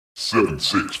7,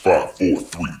 6, 5, 4,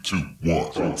 3, 2, 1. You'll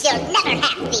never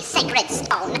have the sacred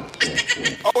stone.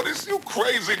 Oh, this you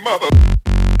crazy mother.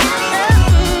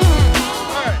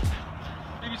 Alright,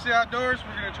 BBC Outdoors,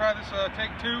 we're going to try this take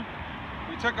 2.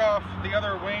 We took off the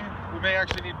other wing. We may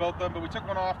actually need both of them, but we took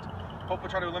one off to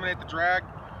hopefully try to eliminate the drag.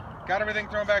 Got everything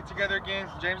thrown back together again.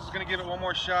 James is going to give it one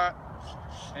more shot.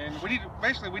 And we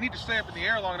need to stay up in the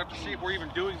air long enough to see if we're even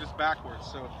doing this backwards.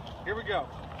 So here we go.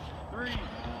 3, 2,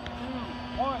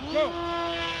 1, go.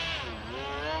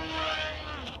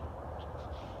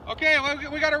 Okay, well,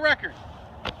 we got a record.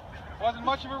 Wasn't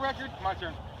much of a record. My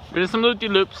turn. We did some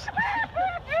loopy-loops.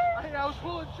 I was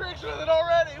pulling tricks with it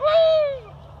already.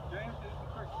 Woo! James did the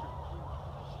trick.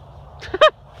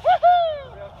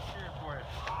 Woohoo! We have some cheering for you.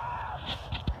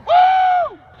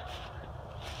 Woo!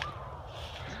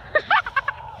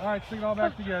 All right, stick it all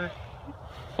back together.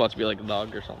 Wants to be like a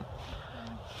dog or something.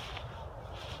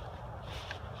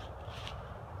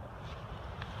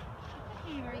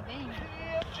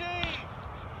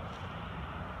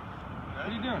 What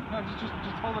are you doing? No,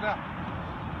 just hold it out.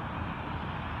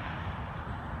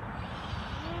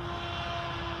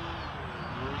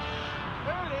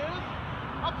 There it is.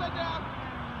 Upside down.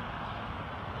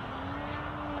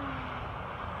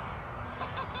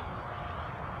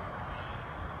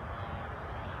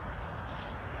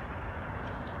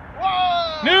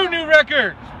 Whoa! New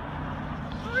record.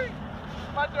 Sweet.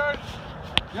 My turn.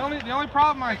 The only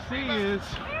problem I see is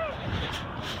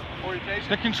orientation?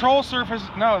 the control surface.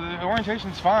 No, the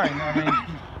orientation's fine. I mean,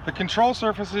 the control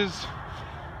surface is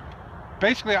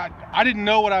basically I didn't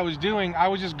know what I was doing. I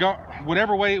was just going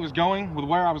whatever way it was going with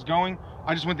where I was going.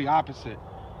 I just went the opposite.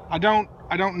 I don't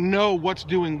know what's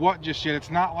doing what just yet.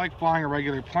 It's not like flying a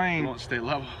regular plane. It won't stay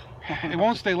level. It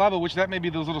won't stay level, which that may be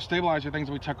those little stabilizer things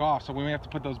that we took off, so we may have to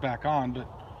put those back on. But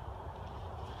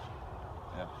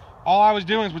yeah. All I was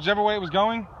doing is whichever way it was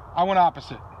going, I went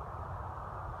opposite.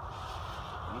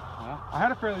 Well, I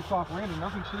had a fairly soft landing,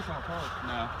 nothing shook on the car.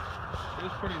 no, it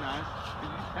was pretty nice.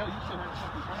 Hell, you still had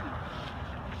something turning.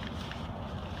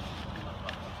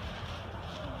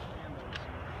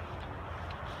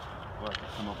 We'll have to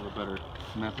come up with a better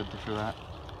method for that.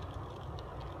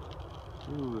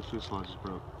 Ooh, the fuselage is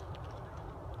broke.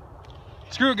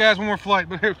 Screw it, guys, one more flight.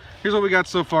 But here's what we got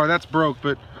so far. That's broke,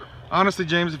 but honestly,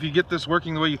 James, if you get this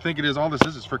working the way you think it is, all this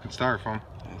is freaking styrofoam.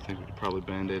 I think we could probably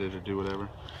band-aid it or do whatever.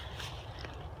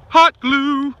 Hot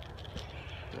glue!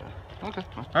 Yeah. Okay.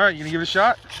 Fine. All right, you gonna give it a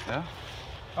shot? Yeah.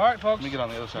 All right, folks. Let me get on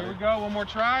the other side. Here we go, one more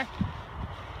try.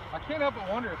 I can't help but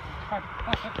wonder if it's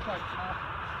like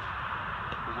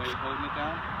The way you're holding it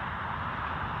down?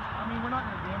 I mean, we're not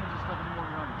gonna damage this stuff anymore.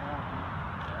 We're on the ground.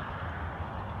 Yeah.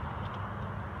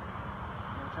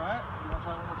 You wanna try it? You wanna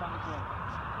try it one more time as well?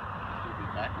 It'll be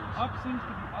backwards. Up seems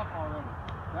to be up already.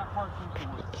 That part seems to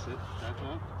work. Sit. That's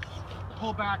up.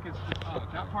 Pull back is up.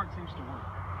 That part seems to work.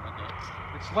 Okay.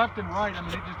 It's left and right. I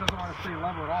mean, it just doesn't want to stay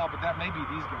level at all, but that may be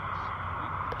these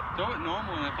guys. Throw it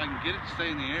normal, and if I can get it to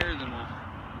stay in the air, then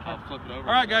I'll flip it over.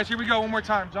 All right, guys, here we go. One more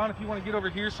time. John, if you want to get over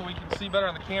here so we can see better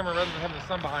on the camera rather than having the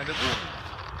sun behind us.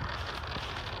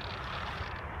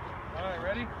 All right,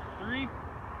 ready? 3.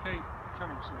 Okay,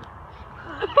 come here, sorry.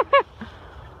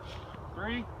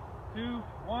 3, 2,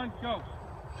 1, go.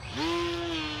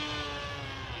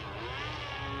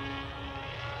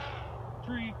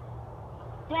 Tree.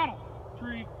 Throttle.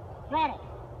 Tree. Throttle.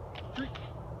 Tree.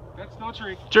 That's still a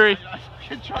tree. Tree.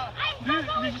 Good try. Did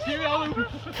you see that?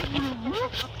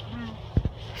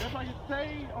 If I could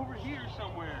stay over here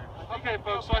somewhere. Okay,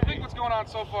 folks, so I think what's going on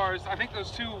so far is I think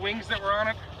those 2 wings that were on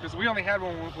it, because we only had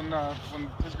one when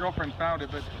his girlfriend found it,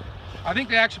 but I think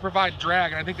they actually provide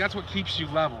drag, and I think that's what keeps you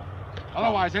level.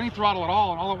 Otherwise, any throttle at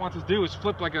all, and all it wants to do is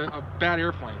flip like a bad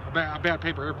airplane, a bad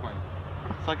paper airplane.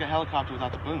 It's like a helicopter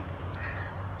without the boom.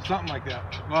 Something like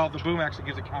that. Well, the boom actually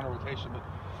gives it counter rotation, but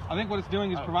I think what it's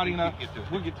doing is providing enough.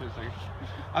 We'll get to it in a second.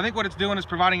 I think what it's doing is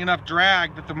providing enough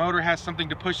drag that the motor has something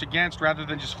to push against rather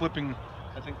than just flipping.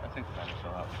 I think the battery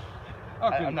fell out.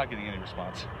 Okay. I'm not getting any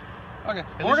response. Okay.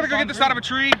 Well, we're gonna go get this out of a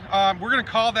tree. We're gonna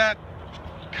call that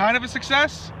kind of a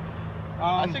success.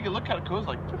 I think it looked kind of cool. It's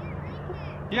like,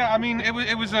 yeah, I mean, it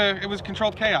was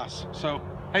controlled chaos. So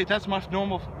hey, that's my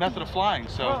normal method of flying.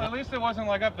 So well, at least it wasn't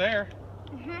like up there.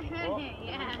 well,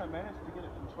 Yeah. at least I managed to get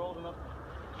it controlled enough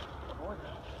to avoid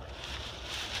that.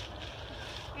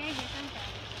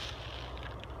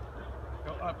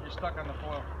 Go up. You're stuck on the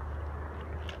foil.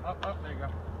 Up. There you go.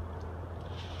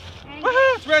 And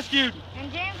Woohoo! It's rescued.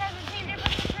 James has a team to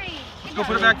put the trees. Let's go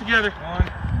put it back together.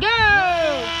 1. Go!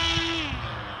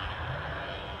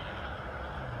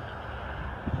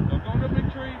 Don't go into a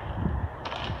big tree.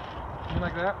 Something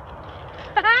like that.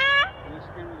 Let's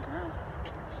get rid of the ground.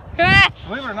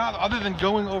 Believe it or not, other than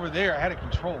going over there, I had it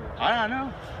controlled. I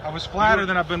know. I was flatter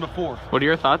than I've been before. What are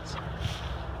your thoughts?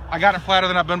 I got it flatter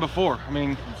than I've been before. I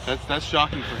mean, That's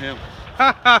shocking for him.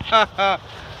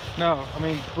 no, I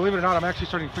mean, believe it or not, I'm actually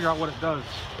starting to figure out what it does.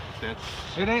 That's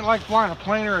It ain't like flying a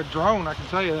plane or a drone, I can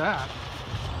tell you that.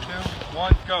 2,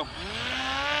 1, go.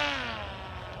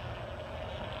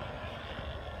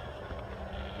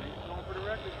 Going for the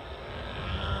record.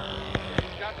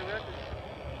 He's got the record.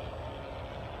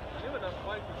 I knew enough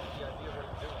flights to get the idea of what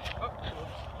it's doing. Oh,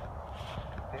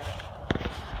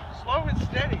 oops. slow and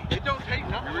steady. It don't take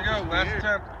nothing. Here we go, last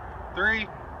attempt. 3,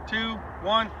 2,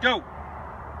 1, go.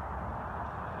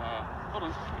 Hold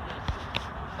on.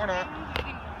 Or not.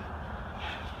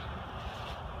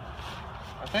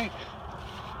 I think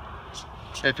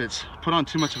if it's put on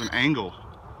too much of an angle.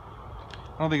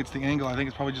 I don't think it's the angle. I think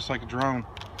it's probably just like a drone.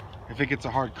 If it gets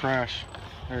a hard crash.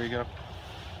 There you go.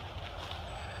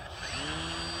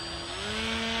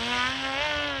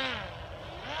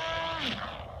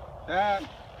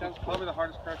 That's probably the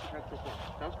hardest crash I've had so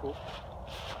far. Sounds cool.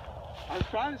 I was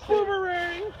trying to say.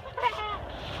 Boomerang!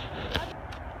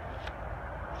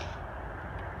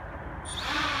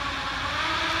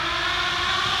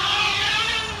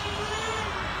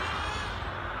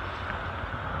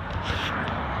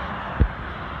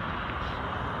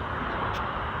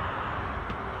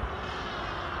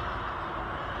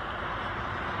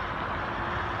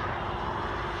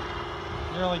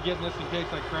 You're only getting this in case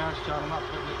I crash, John. I'm not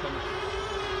putting this on the...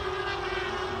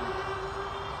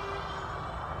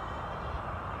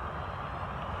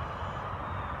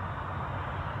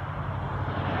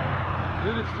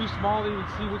 Dude, it's too small to even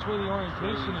see which way the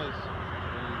orientation is.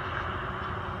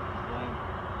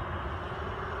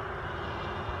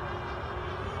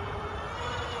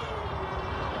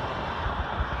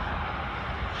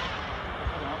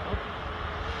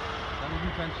 That was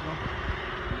intentional.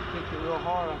 You kicked it real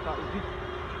hard. I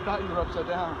thought you were upside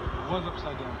down. I was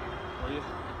upside down. Were you?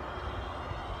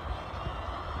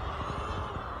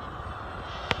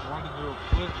 I wanted to do a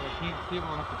flip, but I can't see it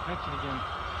well enough to catch it again.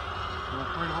 I'm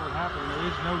afraid of what would happen. There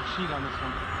is no cheat on this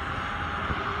one.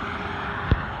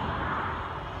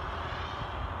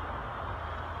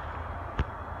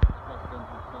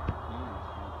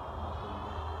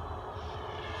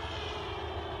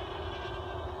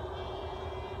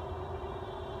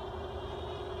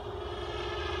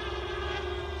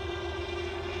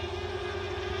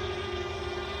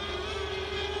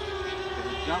 If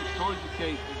it jumps towards you,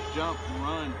 Kate, just jump and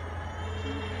run.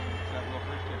 That little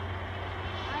first tip.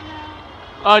 I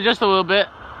know. Oh, just a little bit.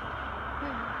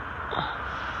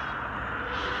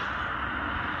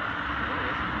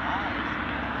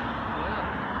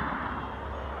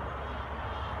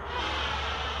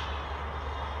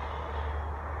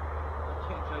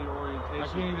 I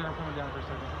can't either. I'm coming down for a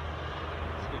second.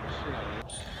 Let's get the shit out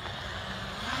of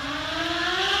here.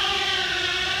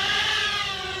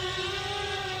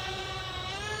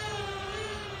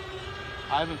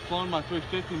 I haven't flown my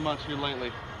 350 much here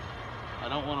lately. I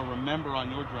don't want to remember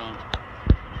on your drone.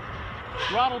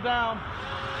 Throttle down.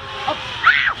 Up.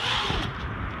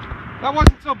 That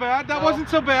wasn't so bad. That wasn't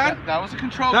so bad. That was a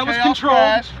controlled That was chaos controlled.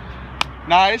 crash.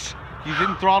 Nice. You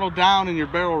didn't throttle down in your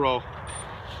barrel roll.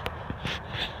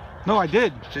 No, I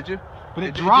did. Did you? But it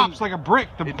It drops didn't- like a brick.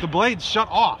 The blades shut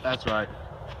off. That's right.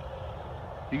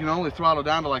 You can only throttle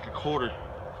down to like a quarter.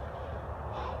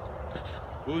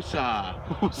 Woosah.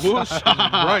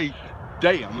 Woosah. Right.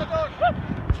 Damn.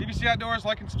 CBC Outdoors,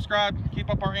 like and subscribe.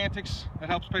 Keep up our antics. That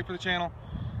helps pay for the channel.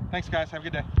 Thanks, guys. Have a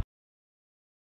good day.